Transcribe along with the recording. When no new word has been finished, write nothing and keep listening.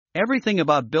Everything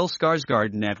about Bill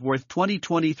Skarsgård net worth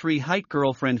 2023 height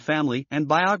girlfriend family and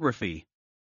biography.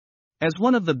 As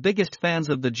one of the biggest fans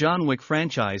of the John Wick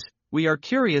franchise, we are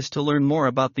curious to learn more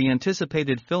about the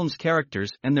anticipated film's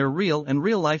characters and their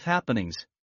real-life happenings.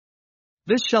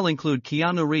 This shall include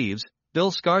Keanu Reeves,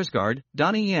 Bill Skarsgård,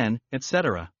 Donnie Yen,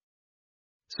 etc.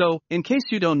 So, in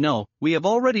case you don't know, we have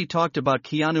already talked about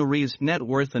Keanu Reeves' net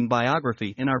worth and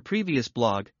biography in our previous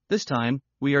blog. This time,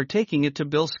 we are taking it to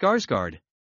Bill Skarsgård.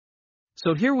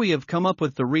 So here we have come up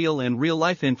with the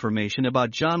real-life information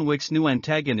about John Wick's new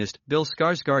antagonist, Bill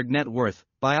Skarsgård net worth,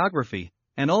 biography,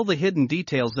 and all the hidden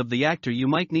details of the actor you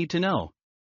might need to know.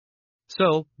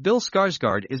 So, Bill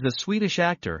Skarsgård is a Swedish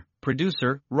actor,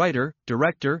 producer, writer,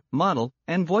 director, model,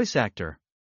 and voice actor.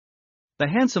 The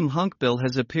handsome hunk Bill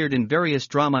has appeared in various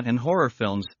drama and horror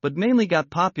films but mainly got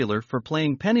popular for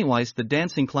playing Pennywise the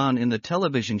dancing clown in the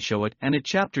television show It and It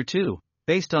Chapter 2,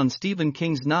 based on Stephen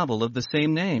King's novel of the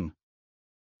same name.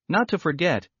 Not to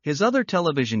forget, his other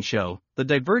television show, the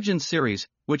Divergent series,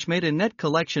 which made a net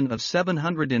collection of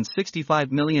 $765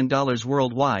 million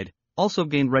worldwide, also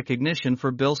gained recognition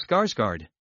for Bill Skarsgård.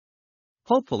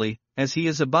 Hopefully, as he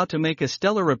is about to make a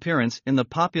stellar appearance in the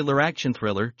popular action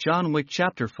thriller John Wick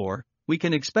Chapter 4, we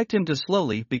can expect him to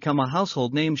slowly become a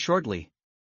household name shortly.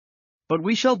 But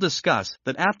we shall discuss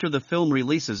that after the film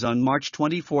releases on March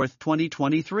 24,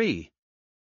 2023.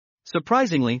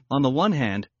 Surprisingly, on the one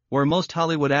hand, where most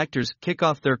Hollywood actors kick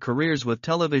off their careers with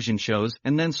television shows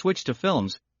and then switch to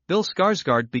films, Bill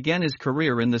Skarsgård began his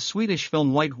career in the Swedish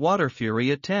film White Water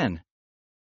Fury at 10.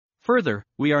 Further,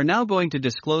 we are now going to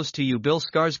disclose to you Bill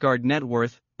Skarsgård net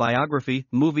worth, biography,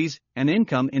 movies, and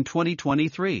income in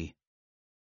 2023.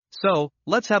 So,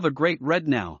 let's have a great read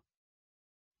now.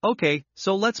 Okay,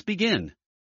 so let's begin.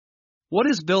 What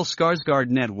is Bill Skarsgård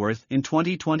net worth in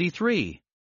 2023?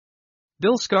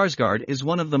 Bill Skarsgård is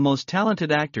one of the most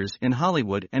talented actors in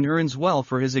Hollywood and earns well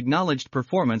for his acknowledged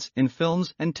performance in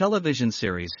films and television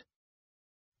series.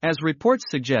 As reports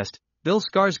suggest, Bill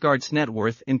Skarsgård's net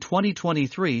worth in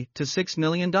 2023 to $6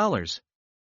 million.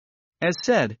 As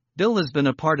said, Bill has been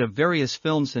a part of various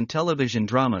films and television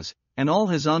dramas, and all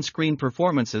his on-screen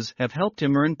performances have helped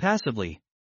him earn passively.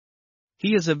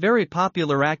 He is a very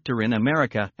popular actor in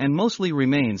America and mostly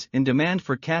remains in demand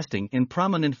for casting in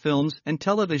prominent films and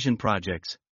television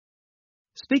projects.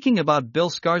 Speaking about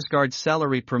Bill Skarsgård's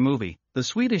salary per movie, the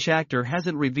Swedish actor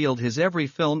hasn't revealed his every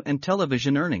film and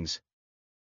television earnings.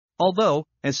 Although,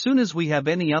 as soon as we have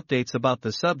any updates about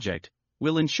the subject,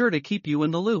 we'll ensure to keep you in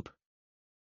the loop.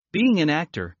 Being an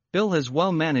actor, Bill has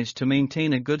well managed to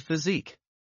maintain a good physique.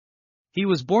 He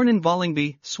was born in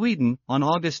Vällingby, Sweden, on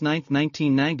August 9,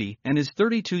 1990, and is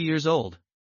 32 years old.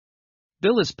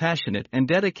 Bill is passionate and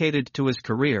dedicated to his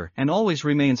career and always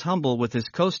remains humble with his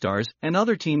co-stars and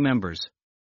other team members.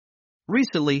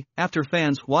 Recently, after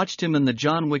fans watched him in the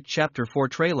John Wick Chapter 4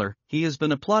 trailer, he has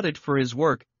been applauded for his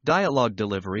work, dialogue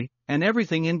delivery, and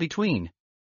everything in between.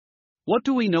 What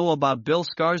do we know about Bill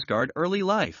Skarsgård's early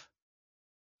life?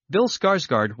 Bill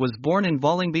Skarsgård was born in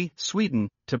Vällingby, Sweden,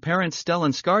 to parents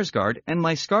Stellan Skarsgård and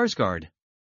Maj Skarsgård.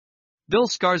 Bill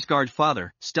Skarsgård's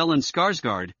father, Stellan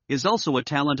Skarsgård, is also a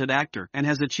talented actor and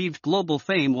has achieved global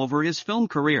fame over his film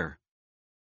career.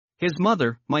 His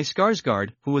mother, Maj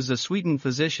Skarsgård, who was a Sweden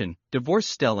physician,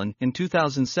 divorced Stellan in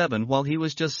 2007 while he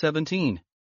was just 17.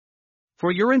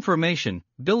 For your information,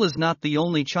 Bill is not the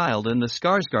only child in the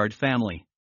Skarsgård family.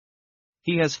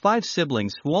 He has 5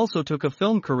 siblings who also took a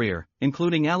film career,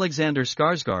 including Alexander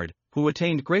Skarsgård, who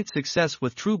attained great success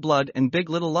with True Blood and Big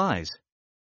Little Lies.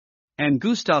 And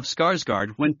Gustav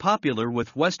Skarsgård went popular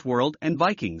with Westworld and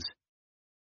Vikings.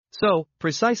 So,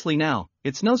 precisely now,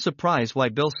 it's no surprise why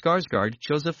Bill Skarsgård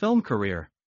chose a film career.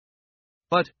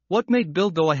 But, what made Bill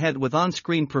go ahead with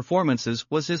on-screen performances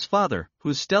was his father,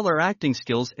 whose stellar acting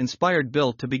skills inspired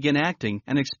Bill to begin acting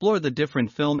and explore the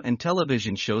different film and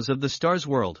television shows of the star's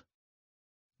world.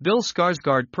 Bill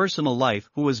Skarsgård's personal life.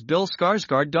 Who was Bill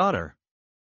Skarsgård's daughter?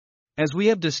 As we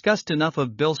have discussed enough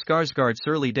of Bill Skarsgård's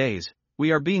early days,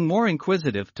 we are being more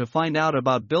inquisitive to find out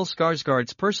about Bill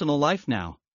Skarsgård's personal life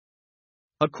now.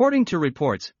 According to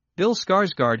reports, Bill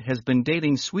Skarsgård has been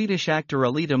dating Swedish actor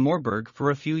Alita Morberg for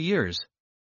a few years.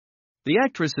 The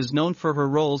actress is known for her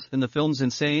roles in the films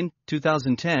Insane,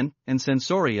 2010, and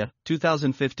Sensoria,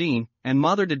 2015, and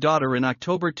mothered a daughter in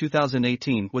October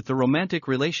 2018 with the romantic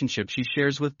relationship she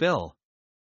shares with Bill.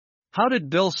 How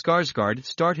did Bill Skarsgård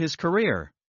start his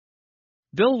career?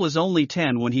 Bill was only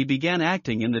 10 when he began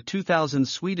acting in the 2000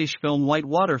 Swedish film White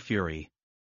Water Fury.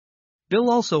 Bill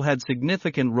also had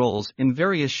significant roles in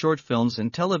various short films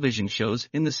and television shows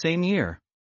in the same year.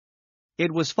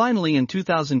 It was finally in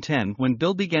 2010 when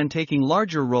Bill began taking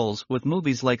larger roles with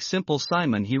movies like Simple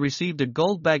Simon. He received a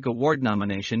Gold Bag Award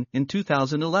nomination in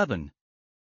 2011.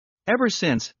 Ever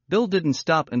since, Bill didn't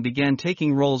stop and began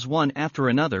taking roles one after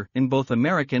another in both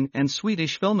American and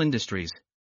Swedish film industries.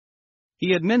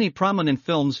 He had many prominent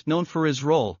films known for his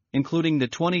role, including the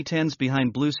 2010s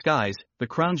Behind Blue Skies, The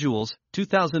Crown Jewels,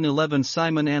 2011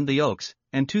 Simon and the Oaks,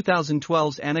 and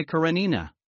 2012's Anna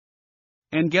Karenina.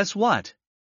 And guess what?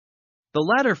 The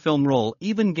latter film role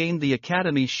even gained the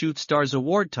Academy Shoot Stars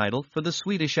Award title for the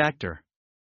Swedish actor.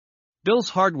 Bill's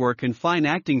hard work and fine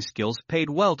acting skills paid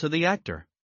well to the actor.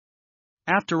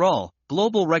 After all,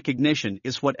 global recognition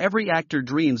is what every actor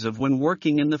dreams of when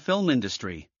working in the film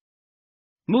industry.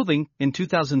 In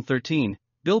 2013,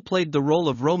 Bill played the role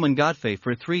of Roman Godfrey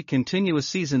for 3 continuous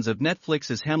seasons of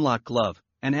Netflix's Hemlock Glove,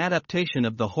 an adaptation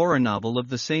of the horror novel of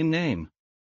the same name.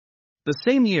 The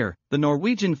same year, the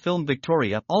Norwegian film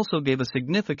Victoria also gave a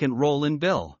significant role in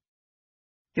Bill.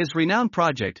 His renowned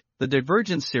project, the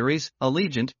Divergent series,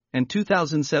 Allegiant, and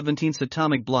 2017's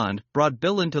Atomic Blonde, brought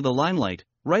Bill into the limelight,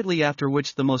 rightly after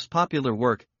which the most popular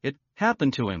work, It,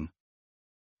 happened to him.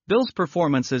 Bill's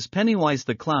performance as Pennywise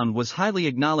the Clown was highly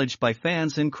acknowledged by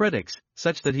fans and critics,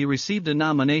 such that he received a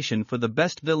nomination for the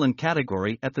Best Villain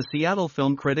category at the Seattle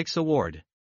Film Critics Award.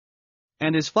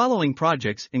 And his following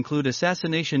projects include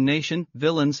Assassination Nation,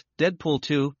 Villains, Deadpool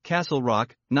 2, Castle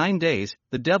Rock, 9 Days,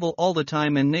 The Devil All the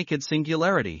Time and Naked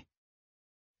Singularity.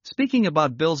 Speaking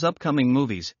about Bill's upcoming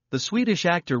movies, the Swedish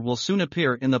actor will soon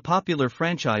appear in the popular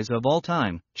franchise of all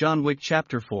time, John Wick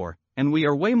Chapter 4, and we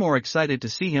are way more excited to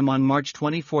see him on March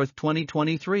 24,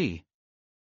 2023.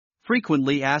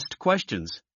 Frequently asked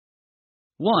questions.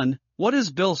 1. What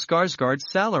is Bill Skarsgård's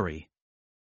salary?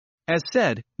 As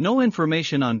said, no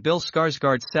information on Bill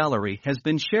Skarsgård's salary has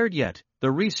been shared yet.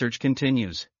 The research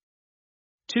continues.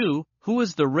 2. Who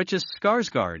is the richest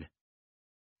Skarsgård?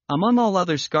 Among all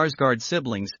other Skarsgård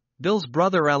siblings, Bill's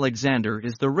brother Alexander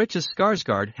is the richest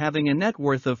Skarsgård, having a net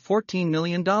worth of $14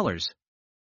 million.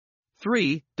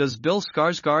 3. Does Bill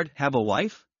Skarsgård have a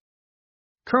wife?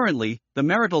 Currently, the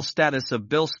marital status of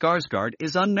Bill Skarsgård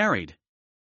is unmarried.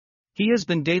 He has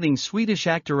been dating Swedish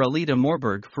actor Alida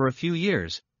Morberg for a few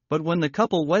years, but when the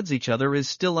couple weds each other is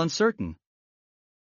still uncertain.